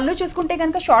 సో పళ్ళు చూసుకుంటే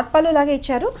కనుక షార్ట్ పళ్ళు లాగా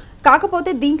ఇచ్చారు,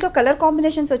 కాకపోతే దీంట్లో కలర్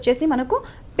కాంబినేషన్స్ వచ్చేసి మనకు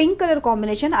పింక్ కలర్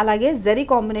కాంబినేషన్ అలాగే జరీ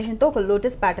కాంబినేషన్ తో ఒక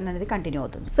లోటస్ ప్యాటర్న్ అనేది కంటిన్యూ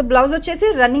అవుతుంది. సో బ్లౌజ్ వచ్చేసి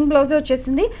రన్నింగ్ బ్లౌజ్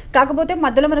వచ్చేసింది, కాకపోతే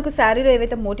మధ్యలో మనకు శారీలో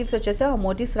ఏవైతే మోటివ్స్ వచ్చేసాయో ఆ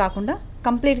మోటివ్స్ రాకుండా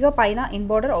కంప్లీట్ గా పైన ఇన్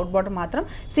బార్డర్ అవుట్ బార్డర్ మాత్రం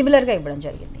సిమిలర్ గా ఇవ్వడం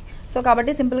జరిగింది. సో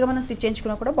కాబట్టి సింపుల్ గా మనం స్టిచ్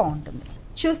చేయించుకున్నా కూడా బాగుంటుంది.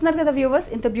 చూస్తున్నారు కదా వ్యూవర్స్,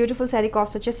 ఇంత బ్యూటిఫుల్ శారీ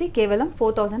కాస్ట్ వచ్చేసి కేవలం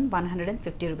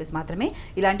 4150 రూపీస్ మాత్రమే.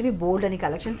 ఇలాంటివి బోల్డ్ అని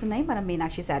కలెక్షన్స్ ఉన్నాయి మన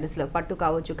మీనాక్షి శారీస్లో. పట్టు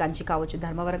కావచ్చు, కంచి కావచ్చు,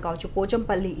 ధర్మవరం కావచ్చు,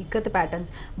 Pochampally, ikat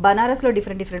patterns, బనారస్లో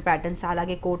different patterns,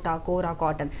 అలాగే కోటా, కోరా,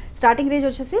 కాటన్. స్టార్టింగ్ రేంజ్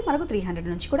వచ్చేసి మనకు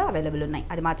 300 నుంచి కూడా అవైలబుల్ ఉన్నాయి.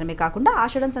 అది మాత్రమే కాకుండా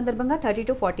ఆషాఢం సందర్భంగా 30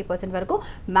 to 40% వరకు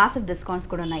మ్యాసివ్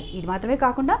డిస్కౌంట్స్ కూడా ఉన్నాయి. ఇది మాత్రమే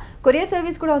కాకుండా కొరియర్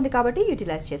సర్వీస్ కూడా ఉంది కాబట్టి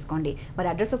యూటిలైజ్ చేసుకోండి. మరి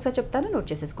అడ్రస్ ఒకసారి చెప్తాను, నోట్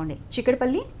చేసేసుకోండి.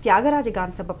 చిక్కడపల్లి త్యాగరాజ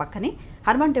గాన సభ పక్కనే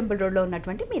హనుమాన్ టెంపుల్ రోడ్లో ఉన్నటువంటి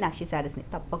మీనాక్షి శారీస్ ని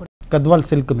తప్పకుండా. Gadwal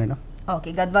silk madam. Okay,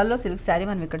 గద్వాల్లో silk sari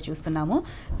మనం ఇక్కడ చూస్తున్నాము.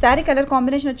 శారీ కలర్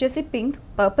కాంబినేషన్ వచ్చేసి pink,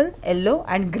 purple, yellow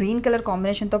and green colour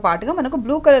కాంబినేషన్తో పాటుగా మనకు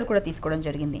బ్లూ కలర్ కూడా తీసుకోవడం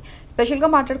జరిగింది. స్పెషల్గా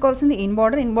మాట్లాడుకోవాల్సింది ఇన్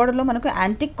బార్డర్లో మనకు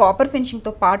యాంటిక్ కాపర్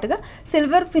ఫినిషింగ్తో పాటుగా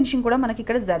సిల్వర్ ఫినిషింగ్ కూడా మనకి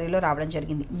ఇక్కడ జరీలో రావడం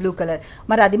జరిగింది, బ్లూ కలర్.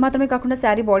 మరి అది మాత్రమే కాకుండా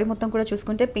శారీ బాడీ మొత్తం కూడా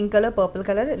చూసుకుంటే pink colour, purple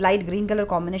colour, light green colour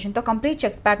కాంబినేషన్తో కంప్లీట్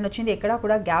చెక్స్ ప్యాటర్న్ వచ్చింది. ఎక్కడా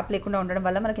కూడా గ్యాప్ లేకుండా ఉండడం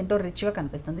వల్ల మనకి ఎంతో రిచ్గా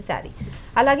కనిపిస్తుంది శారీ.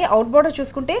 అలాగే అవుట్ బార్డర్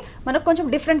చూసుకుంటే మనకు కొంచెం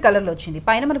డిఫరెంట్ కలర్లో వచ్చింది.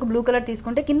 పైన మనకు బ్లూ కలర్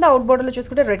తీసుకుంటే కింద అవుట్ బార్డర్లో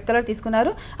చూసుకుంటే రెడ్ కలర్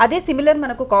తీసుకున్నారు. అదే సిమిలర్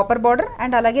మనకు కాపర్ బార్డర్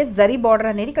అండ్ అలాగే జరీ బార్డర్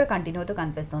అనేది ఇక్కడ కంటిన్యూ అవుతూ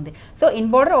కనిపిస్తుంది. So in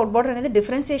border out border అనేది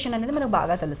డిఫరెన్సియేషన్ అనేది మనకు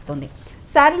బాగా తెలుస్తుంది.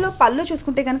 శారీలో పళ్ళు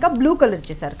చూసుకుంటే కనుక బ్లూ కలర్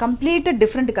ఇచ్చేసారు, కంప్లీట్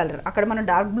డిఫరెంట్ కలర్. అక్కడ మనం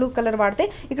డార్క్ బ్లూ కలర్ వాడితే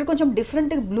ఇక్కడ కొంచెం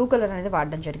డిఫరెంట్ బ్లూ కలర్ అనేది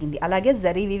వాడడం జరిగింది. అలాగే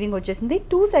జరీ వీవింగ్ వచ్చేసింది,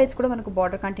 2 సైడ్స్ కూడా మనకు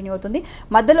బార్డర్ కంటిన్యూ అవుతుంది.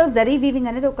 మధ్యలో జరీ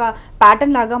వీవింగ్ అనేది ఒక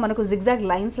ప్యాటర్న్ లాగా మనకు జిగ్జాగ్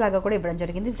లైన్స్ లాగా కూడా ఇవ్వడం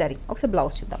జరిగింది జరీ. ఒకసారి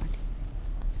బ్లౌజ్ చూద్దామండి.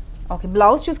 ఓకే,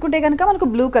 బ్లౌజ్ చూసుకుంటే కనుక మనకు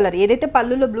బ్లూ కలర్, ఏదైతే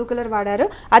పళ్ళులో బ్లూ కలర్ వాడారో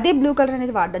అదే బ్లూ కలర్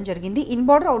అనేది వాడడం జరిగింది. ఇన్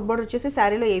బార్డర్ అవుట్ బార్డర్ వచ్చేసి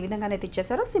శారీలో ఏ విధంగా అయితే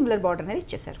ఇచ్చేసారో సిమిలర్ బార్డర్ అనేది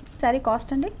ఇచ్చేసారు. శారీ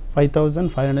కాస్ట్ అండి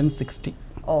 5560.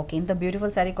 ఓకే, ఇంత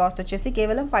బ్యూటిఫుల్ శారీ కాస్ట్ వచ్చేసి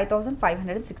కేవలం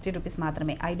 5560 రూపీస్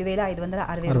మాత్రమే.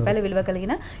 5560 రూపాయల విలువ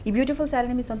కలిగిన ఈ బ్యూటిఫుల్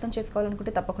శారీని మీ సొంతం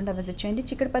చేసుకోవాలనుకుంటే తప్పకుండా విజిట్ చేయండి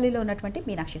చిక్కడపల్లిలో ఉన్నటువంటి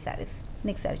మీనాక్షి శారీస్.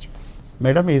 నెక్స్ట్ శారీ చూద్దాం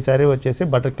మేడం. ఈ శారీ వచ్చేసి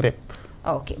butter crepe.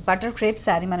 Okay, butter crepe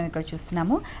sari మనం ఇక్కడ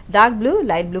చూస్తున్నాము. Dark blue,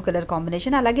 light blue colour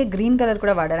combination, అలాగే గ్రీన్ కలర్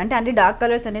కూడా వాడారు. అంటే అన్ని డార్క్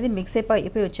కలర్స్ అనేది మిక్స్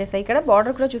అయిపోయి వచ్చేసాయి. ఇక్కడ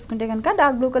బార్డర్ కూడా చూసుకుంటే కనుక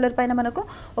డార్క్ బ్లూ కలర్ పైన మనకు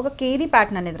ఒక కేరీ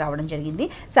ప్యాటర్న్ అనేది రావడం జరిగింది.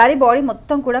 శారీ బాడీ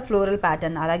మొత్తం కూడా ఫ్లోరల్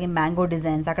ప్యాటర్న్, అలాగే మ్యాంగో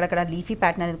డిజైన్స్, అక్కడక్కడ లీఫీ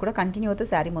ప్యాటర్న్ అనేది కూడా కంటిన్యూ అవుతూ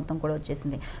శారీ మొత్తం కూడా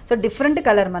వచ్చేసింది. సో డిఫరెంట్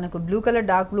కలర్ మనకు blue colour,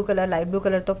 dark blue colour, light blue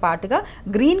కలర్తో పాటుగా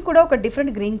గ్రీన్ కూడా ఒక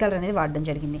డిఫరెంట్ గ్రీన్ కలర్ అనేది వాడడం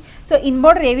జరిగింది. సో ఇన్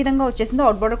బార్డర్ ఏ విధంగా వచ్చేసిందో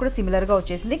అవుట్ బార్డర్ కూడా సిమిలర్గా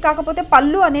వచ్చేసింది. కాకపోతే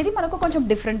పళ్ళు అనేది మనకు కొంచెం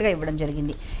డిఫరెంట్గా ఇవ్వడం జరిగింది.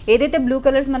 ఏదైతే బ్లూ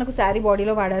కలర్స్ మనకు శారీ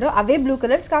బాడీలో వాడారో అవే బ్లూ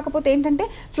కలర్స్, కాకపోతే ఏంటంటే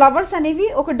ఫ్లవర్స్ అనేవి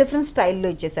ఒక డిఫరెంట్ స్టైల్లో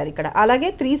ఇచ్చేసారు ఇక్కడ. అలాగే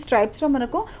 3 స్ట్రైప్స్లో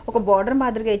మనకు ఒక బార్డర్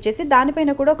మాదిరిగా ఇచ్చేసి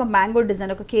దానిపైన కూడా ఒక మ్యాంగో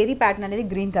డిజైన్, ఒక కేరీ ప్యాటర్న్ అనేది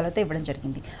గ్రీన్ కలర్తో ఇవ్వడం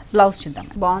జరిగింది. బ్లౌజ్ చూద్దాం.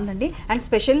 బాగుందండి. అండ్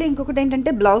స్పెషల్లీ ఇంకొకటి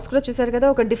ఏంటంటే బ్లౌజ్ కూడా చూసారు కదా,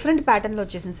 ఒక డిఫరెంట్ ప్యాటర్న్లో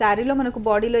వచ్చేసింది. శారీలో మనకు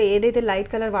బాడీలో ఏదైతే light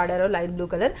colour వాడారో light blue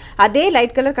colour, అదే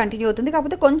లైట్ కలర్ కంటిన్యూ అవుతుంది.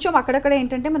 కాకపోతే కొంచెం అక్కడక్కడ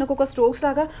ఏంటంటే మనకు ఒక స్ట్రోక్స్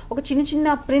లాగా ఒక చిన్న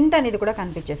చిన్న ప్రింట్ అనేది కూడా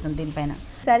కనిపించేస్తుంది దీనిపైన.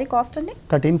 శారీ కాస్ట్ అండి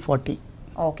 1340.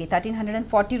 Okay,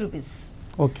 1340 rupees.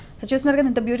 ఓకే, సో చూస్తున్నారు కదా,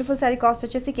 ఇంత బ్యూటిఫుల్ శారీ కాస్ట్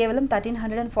వచ్చేసి కేవలం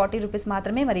 1340 రూపీస్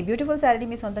మాత్రమే. మరి బ్యూటిఫుల్ శారీని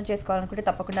మీ సొంతం చేసుకోవాలనుకుంటే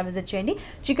తప్పకుండా విజిట్ చేయండి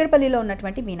చిక్కడపల్లిలో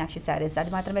ఉన్నటువంటి మీనాక్షి శారీస్.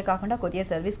 అది మాత్రమే కాకుండా కొరియర్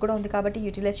సర్వీస్ కూడా ఉంది కాబట్టి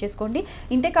యూటిలైజ్ చేసుకోండి.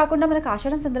 ఇంతే కాకుండా మనకు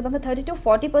ఆషాఢం సందర్భంగా 30 to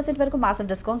 40% వరకు మాసం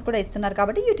డిస్కౌంట్స్ కూడా ఇస్తున్నారు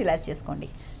కాబట్టి యూటిలైజ్ చేసుకోండి.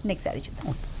 నెక్స్ట్ శారీ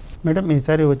చూద్దాం మేడం. ఈ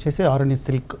శారీ వచ్చేసి orange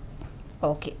silk.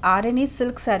 Okay, orange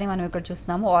silk sari మనం ఇక్కడ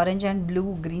చూస్తున్నాము. Orange and blue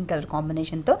green colour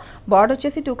కాంబినేషన్తో బార్డర్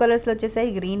వచ్చేసి 2 కలర్స్లో వచ్చేసాయి,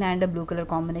 గ్రీన్ అండ్ బ్లూ కలర్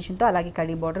కాంబినేషన్తో. అలాగే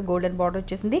కడీ బార్డర్, గోల్డెన్ బార్డర్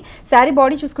వచ్చేసింది. శారీ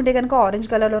బాడీ చూసుకుంటే కనుక ఆరెంజ్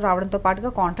కలర్లో రావడంతో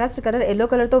పాటుగా కాంట్రాస్ట్ కలర్ ఎల్లో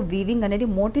కలర్తో వీవింగ్ అనేది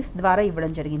మోటివ్స్ ద్వారా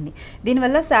ఇవ్వడం జరిగింది.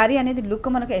 దీనివల్ల శారీ అనేది లుక్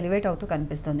మనకు ఎలివేట్ అవుతూ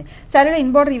కనిపిస్తుంది. శారీలో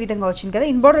ఇన్ బార్డర్ ఈ విధంగా వచ్చింది కదా,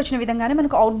 ఇన్ బార్డర్ వచ్చిన విధంగానే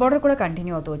మనకు అవుట్ బార్డర్ కూడా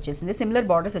కంటిన్యూ అవుతూ వచ్చేసింది. సిమిలర్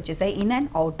బార్డర్స్ వచ్చేసాయి ఇన్ అండ్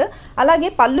అవుట్.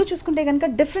 అలాగే పళ్ళు చూసుకుంటే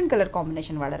కనుక డిఫరెంట్ కలర్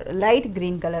కాంబినేషన్ వాడారు, లైట్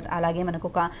గ్రీన్ కలర్, అలాగే మనకు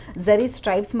ఒక జరీ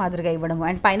స్ట్రైప్స్ మాదిరిగా ఇవ్వడము.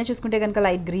 అండ్ పైన చూసుకుంటే కనుక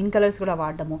లైట్ గ్రీన్ కలర్స్ కూడా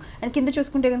వాడడము. అండ్ కింద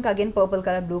చూసుకుంటే కనుక again purple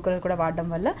colour, blue colour కూడా వాడడం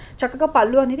వల్ల చక్కగా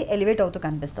పళ్ళు అనేది ఎలివేట్ అవుతూ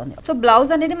కనిపిస్తుంది. సో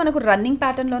బ్లౌజ్ అనేది మనకు రన్నింగ్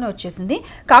ప్యాటర్న్ లోనే వచ్చేసింది.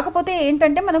 కాకపోతే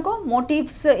ఏంటంటే మనకు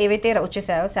మోటివ్స్ ఏవైతే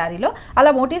వచ్చేసాయో శారీలో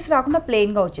అలా మోటివ్స్ రాకుండా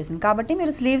ప్లెయిన్ గా వచ్చేసింది. కాబట్టి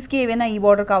మీరు స్లీవ్స్ కి ఏవైనా ఈ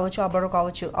బార్డర్ కావచ్చు, ఆ బార్డర్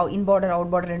కావచ్చు, ఇన్ బార్డర్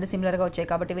అవుట్ బార్డర్ రెండు సిమిలర్ గా వచ్చాయి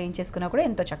కాబట్టి వేయింగ్ చేసుకున్నా కూడా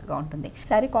ఎంతో చక్కగా ఉంటుంది.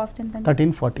 శారీ కాస్ట్ ఎంత?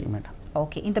 1340 మేడం.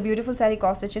 ఓకే, ఇంత బ్యూటిఫుల్ శారీ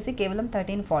కాస్ట్ వచ్చేసి కేవలం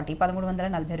 1340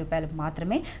 1340 రూపాయలు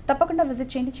మాత్రమే. తప్పకుండా విజిట్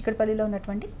చేయండి చిక్కడపల్లిలో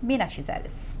ఉన్నటువంటి మీనాక్షి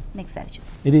శారీస్. నెక్స్ట్ శారీ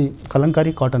చూద్దాం. ఇది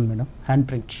Kalamkari cotton madam, hand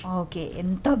print. Okay,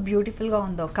 ఎంత బ్యూటిఫుల్గా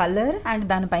ఉందో కలర్ అండ్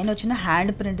దానిపైన వచ్చిన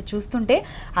హ్యాండ్ ప్రింట్ చూస్తుంటే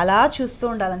అలా చూస్తూ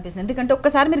ఉండాలనిపిస్తుంది. ఎందుకంటే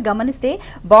ఒక్కసారి మీరు గమనిస్తే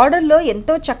బార్డర్లో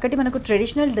ఎంతో చక్కటి మనకు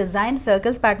ట్రెడిషనల్ డిజైన్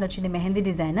సర్కిల్స్ ప్యాటర్న్ వచ్చింది, మెహందీ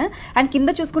డిజైన్. అండ్ కింద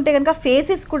చూసుకుంటే కనుక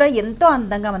ఫేసెస్ కూడా ఎంతో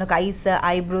అందంగా మనకు ఐస్,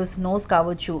 ఐబ్రోస్, నోస్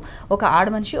కావచ్చు, ఒక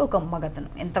ఆడమనిషి, ఒక మగతను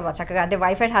ఎంత చక్కగా అంటే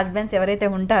వైఫ్ అండ్ హస్బెండ్స్ ఎవరైతే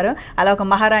ఉంటారో అలా ఒక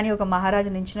మహారాణి, ఒక మహారాజు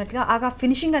నించినట్లుగా ఆ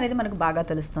ఫినిషింగ్ అనేది మనకు బాగా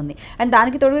తెలుస్తుంది. అండ్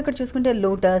దానికి తోడు ఇక్కడ చూసుకుంటే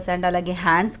లోటస్ అండ్ అలాగే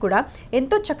హ్యాండ్స్ కూడా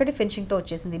ఎంతో చక్కటి ఫినిషింగ్తో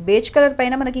వచ్చేసింది. బేజ్ కలర్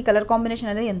పైన మనకి ఈ కలర్ కాంబినేషన్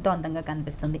అనేది ఎంతో అందంగా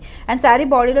కనిపిస్తుంది. అండ్ శారీ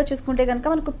బాడీలో చూసుకుంటే కనుక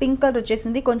మనకు పింక్ కలర్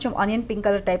వచ్చేసింది, కొంచెం ఆనియన్ పింక్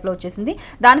కలర్ టైప్లో వచ్చేసింది.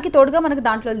 దానికి తోడుగా మనకు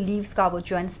దాంట్లో లీవ్స్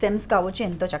కావచ్చు అండ్ స్టెమ్స్ కావచ్చు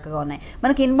ఎంతో చక్కగా ఉన్నాయి.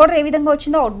 మనకి ఇన్ బార్డర్ ఏ విధంగా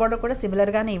వచ్చిందో అవుట్ బార్డర్ కూడా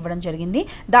సిమిలర్గానే ఇవ్వడం జరిగింది.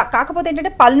 కాకపోతే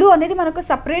ఏంటంటే పళ్ళు అనేది మనకు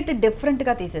సపరేట్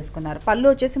డిఫరెంట్గా తీసేసుకున్నారు. పళ్ళు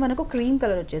వచ్చేసి మనకు క్రీమ్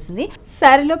కలర్ వచ్చేసింది.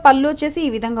 శారీలో పళ్ళు వచ్చేసి ఈ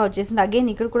విధంగా వచ్చేసింది. అగైన్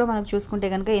ఇక్కడ కూడా మనకు చూసుకుంటే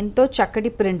కనుక ఎంతో చక్కటి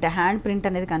ప్రింట్, హ్యాండ్ ప్రింట్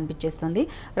అనేది కనిపించేస్తుంది.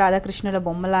 రాధాకృష్ణుల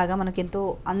బొమ్మలాగా మనకి ఎంతో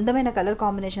అందమైన కలర్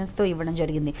కాంబినేషన్స్తో ఇవ్వడం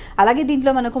జరిగింది. అలాగే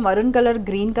దీంట్లో మనకు maroon colour,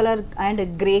 green colour and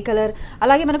grey colour,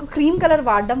 అలాగే మనకు క్రీమ్ కలర్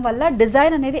వాడడం వల్ల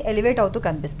డిజైన్ అనేది ఎలివేట్ అవుతూ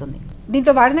కనిపిస్తుంది.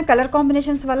 దీంట్లో వాడిన కలర్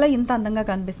కాంబినేషన్స్ వల్ల ఇంత అందంగా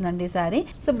కనిపిస్తుందండి ఈ శారీ.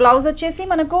 సో బ్లౌజ్ వచ్చేసి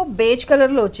మనకు బేజ్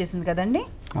కలర్లో వచ్చేసింది కదండి.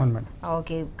 అవును madam.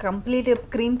 Okay, complete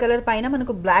cream colour పైన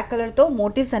మనకు బ్లాక్ కలర్తో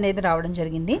మోటివ్స్ అనేది రావడం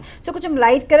జరిగింది. సో కొంచెం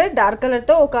లైట్ కలర్, డార్క్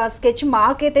కలర్తో ఒక స్కెచ్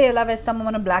మార్క్ అయితే ఎలా వేస్తామో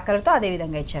మనం బ్లాక్ కలర్తో అదే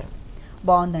విధంగా ఇచ్చారు.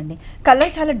 బాగుందండి,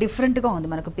 కలర్ చాలా డిఫరెంట్గా ఉంది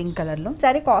మనకు పింక్ కలర్లో.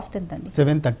 శారీ కాస్ట్ ఎంత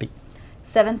అండి?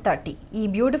 730. ఈ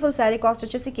బ్యూటిఫుల్ శారీ కాస్ట్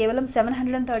వచ్చేసి కేవలం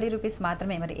 730 రూపీస్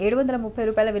మాత్రమే. మరి 730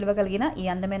 రూపాయల విలువ కలిగిన ఈ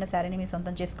అందమైన శారీని మీ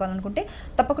సొంతం చేసుకోవాలనుకుంటే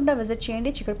తప్పకుండా విజిట్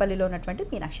చేయండి చిక్కడపల్లిలో ఉన్నటువంటి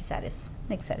మీనాక్షి శారీస్.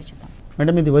 నెక్స్ట్ శారీ చూద్దాం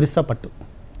మేడం. ఇది ఒరిస్సా పట్టు.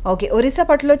 ఓకే, ఒరిస్సా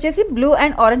పట్టులో వచ్చేసి బ్లూ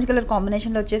అండ్ ఆరెంజ్ కలర్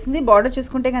కాంబినేషన్లో వచ్చేసింది. బార్డర్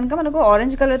చూసుకుంటే కనుక మనకు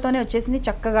ఆరెంజ్ కలర్తోనే వచ్చేసింది,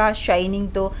 చక్కగా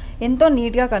షైనింగ్తో ఎంతో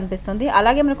నీట్గా కనిపిస్తుంది.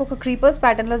 అలాగే మనకు ఒక క్రీపర్స్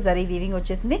ప్యాటర్న్లో జరీ వీవింగ్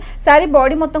వచ్చేసింది. శారీ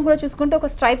బాడీ మొత్తం కూడా చూసుకుంటే ఒక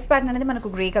స్ట్రైప్స్ ప్యాటర్న్ అనేది మనకు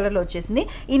గ్రే కలర్లో వచ్చేసింది.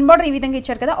 ఇన్ బార్డర్ ఈ విధంగా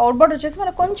ఇచ్చారు కదా, అవుట్ బార్డర్ వచ్చేసి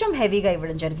మనకు కొంచెం హెవీగా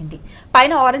ఇవ్వడం జరిగింది.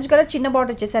 పైన ఆరెంజ్ కలర్ చిన్న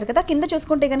బార్డర్ ఇచ్చేసారు కదా, కింద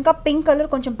చూసుకుంటే కనుక పింక్ కలర్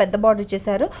కొంచెం పెద్ద బార్డర్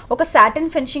ఇచ్చేసారు. ఒక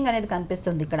సాటిన్ ఫినిషింగ్ అనేది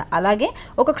కనిపిస్తుంది ఇక్కడ. అలాగే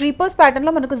ఒక క్రీపర్స్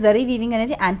ప్యాటర్న్లో మనకు జరీ వీవింగ్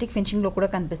అనేది యాంటిక్ ఫినిషింగ్లో కూడా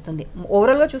కనిపిస్తుంది.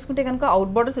 ఓవరాల్గా చూసుకుంటే కనుక అవుట్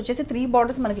బార్డర్స్ వచ్చేసి 3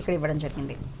 బార్డర్స్ మనకి ఇక్కడ ఇవ్వడం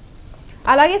జరిగింది.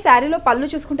 అలాగే శారీలో పళ్ళు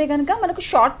చూసుకుంటే కనుక మనకు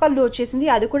షార్ట్ పళ్ళు వచ్చేసింది,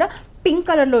 అది కూడా పింక్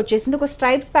కలర్లో వచ్చేసింది. ఒక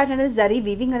స్ట్రైప్స్ ప్యాటర్న్ అనేది జరీ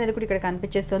వీవింగ్ అనేది కూడా ఇక్కడ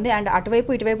కనిపించేస్తుంది. అండ్ అటువైపు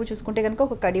ఇటువైపు చూసుకుంటే కనుక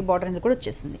ఒక కడీ బార్డర్ అనేది కూడా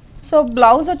వచ్చేసింది. సో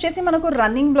బ్లౌజ్ వచ్చేసి మనకు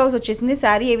రన్నింగ్ బ్లౌజ్ వచ్చేసింది.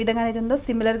 శారీ ఏ విధంగా అయితే ఉందో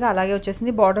సిమిలర్గా అలాగే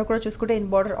వచ్చేసింది. బార్డర్ కూడా చూసుకుంటే ఇన్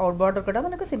బార్డర్, అవుట్ బార్డర్ కూడా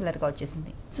మనకు సిమిలర్గా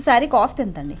వచ్చేసింది. సో శారీ కాస్ట్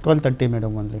ఎంత అండి? 1230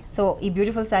 మేడం ఓన్లీ. సో ఈ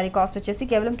బ్యూటిఫుల్ శారీ కాస్ట్ వచ్చేసి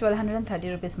కేవలం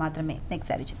 1230 రూపీస్ మాత్రమే.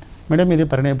 నెక్స్ట్ శారీ చూద్దాం మేడం. ఇది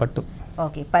పరిణయ పట్టు.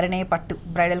 ఓకే, పరిణయ పట్టు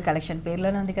బ్రైడల్ కలెక్షన్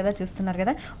పేర్లోనే ఉంది కదా, చూస్తున్నారు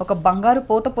కదా, ఒక బంగారు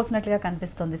పోత పోసినట్లుగా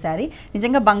కనిపిస్తుంది శారీ.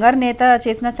 నిజంగా బంగారు నేత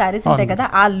చేసిన శారీస్ ఉంటాయి కదా,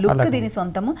 ఆ లుక్ దీని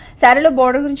సొంతము. శారీలో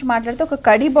బార్డర్ గురించి మాట్లాడితే ఒక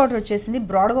కడీ బార్డర్ వచ్చేసింది,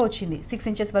 బ్రాడ్గా వచ్చింది, 6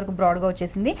 ఇంచెస్ వరకు బ్రాడ్గా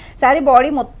వచ్చేసింది. శారీ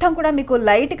బాడీ మొత్తం కూడా మీకు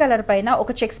లైట్ కలర్ పైన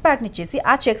ఒక చెక్స్ ప్యాటర్న్ ఇచ్చేసి,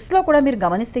 ఆ చెక్స్లో కూడా మీరు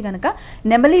గమనిస్తే కనుక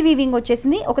నెమలి వీవింగ్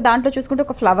వచ్చేసింది. ఒక దాంట్లో చూసుకుంటే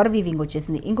ఒక ఫ్లవర్ వీవింగ్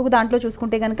వచ్చేసింది, ఇంకొక దాంట్లో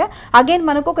చూసుకుంటే కనుక అగైన్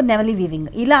మనకు ఒక నెమలి వీవింగ్,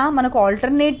 ఇలా మనకు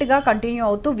ఆల్టర్నేట్గా కంటిన్యూ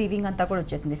అవుతూ వీవింగ్ అంతా కూడా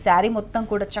వచ్చేసింది. శారీ మొత్తం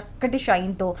కూడా చక్కటి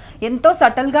షైన్తో ఎంతో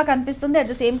సటల్గా కనిపిస్తుంది. అట్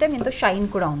ద సేమ్ టైం ఎంతో షైన్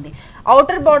కూడా ఉంది.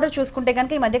 అవుటర్ బార్డర్ చూసుకుంటే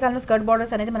కనుక ఈ మధ్యకాలంలో స్కర్ట్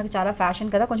బార్డర్స్ అనేది మనకి చాలా ఫ్యాషన్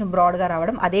కదా, కొంచెం బ్రాడ్గా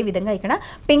రావడం. అదే విధంగా ఇక్కడ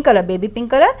pink colour, baby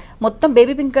pink colour, మొత్తం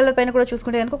బేబీ పింక్ కలర్ పైన కూడా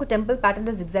చూసుకుంటే కనుక ఒక టెంపుల్ ప్యాటర్న్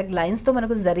జిగ్జాగ్ లైన్స్తో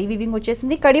మనకు జరీ వీవింగ్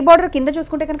వచ్చేసింది. కడీ బార్డర్ కింద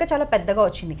చూసుకుంటే కనుక చాలా పెద్దగా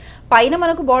వచ్చింది. పైన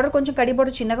మనకు బార్డర్ కొంచెం కడీ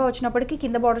బార్డర్ చిన్నగా వచ్చినప్పటికీ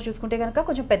కింద బార్డర్ చూసుకుంటే కనుక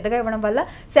కొంచెం పెద్దగా ఇవ్వడం వల్ల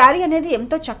శారీ అనేది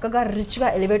ఎంతో చక్కగా రిచ్గా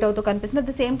ఎలివేట్ అవుతూ కనిపిస్తుంది. At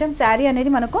the same time sari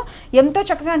అనేది మనకు ఎంతో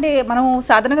చక్కగా, అంటే మనం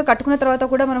సాధారణంగా కట్టుకున్న తర్వాత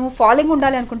కూడా మనము ఫాలింగ్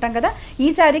ఉండాలి అనుకుంటాం కదా, ఈ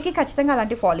శారీకి ఖచ్చితంగా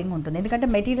అలాంటి ఫాలింగ్ ఉంటుంది, ఎందుకంటే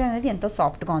మెటీరియల్ అనేది ఎంతో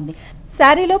సాఫ్ట్గా ఉంది.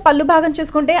 శారీలో పళ్ళు భాగం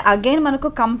చూసుకుంటే అగైన్ మనకు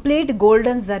కంప్లీట్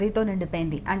గోల్డెన్ జరీతో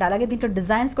నిండిపోయింది. అండ్ అలాగే దీంట్లో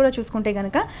డిజైన్స్ కూడా చూసుకుంటే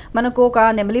కనుక మనకు ఒక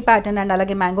నెమలి ప్యాటర్న్ అండ్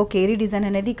అలాగే మ్యాంగో కేరీ డిజైన్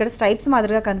అనేది ఇక్కడ స్ట్రైప్స్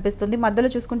మాదిరిగా కనిపిస్తుంది. మధ్యలో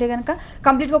చూసుకుంటే కనుక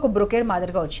కంప్లీట్గా ఒక బ్రొకేడ్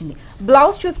మాదిరిగా వచ్చింది.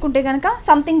 బ్లౌజ్ చూసుకుంటే కనుక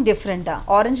something different,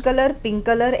 orange colour, pink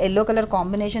colour, yellow colour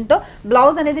కాంబినేషన్తో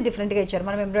బ్లౌజ్ అనేది డిఫరెంట్గా ఇచ్చారు.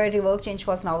 మనం ఎంబ్రాయిడరీ వర్క్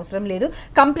చేయించుకోవాల్సిన అవసరం లేదు.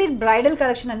 కంప్లీట్ బ్రైడల్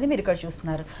కలెక్షన్ అనేది మీరు ఇక్కడ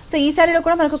చూస్తున్నారు. సో ఈ శారీలో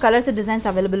కూడా మనకు కలర్స్, డిజైన్స్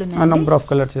అవైలబుల్ ఉన్నాయి. Number of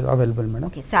colours available madam.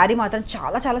 Okay, sari మాత్రం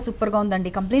చాలా చాలా సూపర్ గా ఉందండి.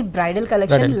 Complete bridal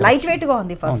collection, light weight గా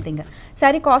ఉంది. ఫస్ట్ థింగ్,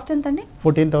 శారీ కాస్ట్ ఎంత అండి?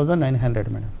 14,900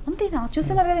 మేడం. అంతేనా?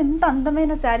 చూస్తున్నారు కదా ఎంత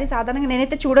అందమైన శారీ. సాధారణంగా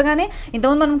నేనైతే చూడగానే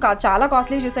ఇంతకుముందు మనం చాలా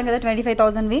కాస్ట్లీ చూసాం కదా,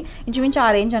 25,000వి ఇంచుమించు ఆ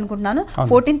రేంజ్ అనుకుంటున్నాను.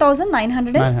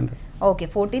 14,900. ఓకే,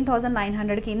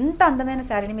 14,900కి ఇంత అందమైన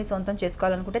శారీని మీ సొంతం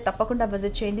చేసుకోవాలనుకుంటే తప్పకుండా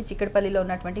విజిట్ చేయండి చిక్కడపల్లిలో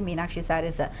ఉన్నటువంటి మీనాక్షి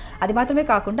శారీస్. అది మాత్రమే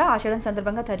కాకుండా ఆషాఢం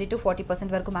సందర్భంగా 30 to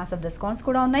 40% వరకు మాసివ్ డిస్కౌంట్స్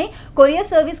కూడా ఉన్నాయి. కొరియర్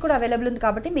సర్వీస్ కూడా అవైలబుల్ ఉంది.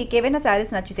 కాబట్టి మీకు ఏవైనా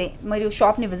శారీస్ నచ్చితే మరియు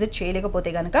షాప్ని విజిట్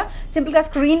చేయలేకపోతే కనుక సింపుల్గా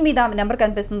స్క్రీన్ మీద నెంబర్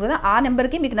కనిపిస్తుంది కదా, ఆ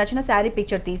నెంబర్కి మీకు నచ్చిన శారీ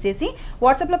పిక్చర్ తీసేసి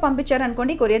వాట్సాప్లో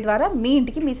పంపించారనుకోండి, కొరియర్ ద్వారా మీ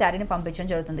ఇంటికి మీ శారీని పంపించడం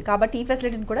జరుగుతుంది. కాబట్టి ఈ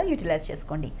ఫెసిలిటీని కూడా యూటిలైజ్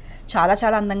చేసుకోండి. చాలా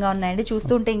చాలా అందంగా ఉన్నాయండి,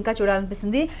 చూస్తుంటే ఇంకా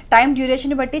చూడాలనిపిస్తుంది. టైం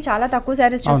డ్యూరేషన్ బట్టి చాలా తక్కువ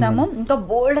శారీస్ చూసాము, ఇంకా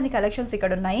బోల్డ్ అని కలెక్షన్స్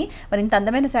ఇక్కడ ఉన్నాయి. మరి ఇంత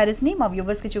అందమైన శారీస్ని మా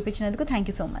వ్యూవర్స్కి చూపించినందుకు thank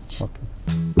you so much.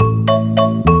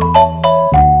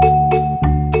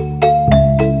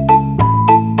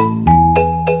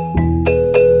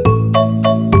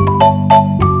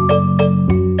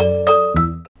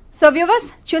 So viewers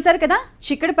చూసారు కదా,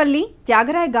 చిక్కడపల్లి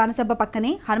త్యాగరాయ గానసభ పక్కనే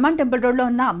హనుమాన్ టెంపుల్ రోడ్లో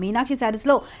ఉన్న మీనాక్షి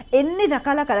శారీస్లో ఎన్ని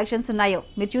రకాల కలెక్షన్స్ ఉన్నాయో.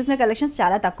 మీరు చూసిన కలెక్షన్స్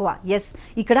చాలా తక్కువ. ఎస్,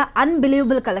 ఇక్కడ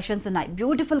అన్బిలీవబుల్ కలెక్షన్స్ ఉన్నాయి,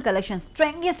 బ్యూటిఫుల్ కలెక్షన్స్,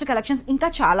 ట్రెండియస్ట్ కలెక్షన్స్ ఇంకా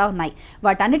చాలా ఉన్నాయి.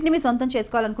 వాటన్నిటిని మీ సొంతం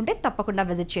చేసుకోవాలనుకుంటే తప్పకుండా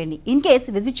విజిట్ చేయండి. ఇన్ కేస్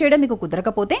విజిట్ చేయడం మీకు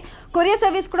కుదరకపోతే కొరియర్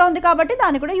సర్వీస్ కూడా ఉంది, కాబట్టి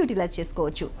దాన్ని కూడా యూటిలైజ్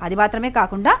చేసుకోవచ్చు. అది మాత్రమే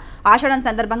కాకుండా ఆషాఢం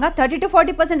సందర్భంగా 30 to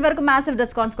 40% వరకు మ్యాసివ్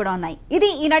డిస్కౌంట్స్ కూడా ఉన్నాయి.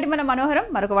 ఇది ఈనాటి మన మనోహరం.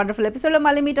 మరొక వండర్ఫుల్ ఎపిసోడ్లో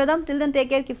మళ్ళీ మీట్ అవుదాం. Till then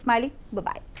take care, keep smiling,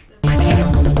 by.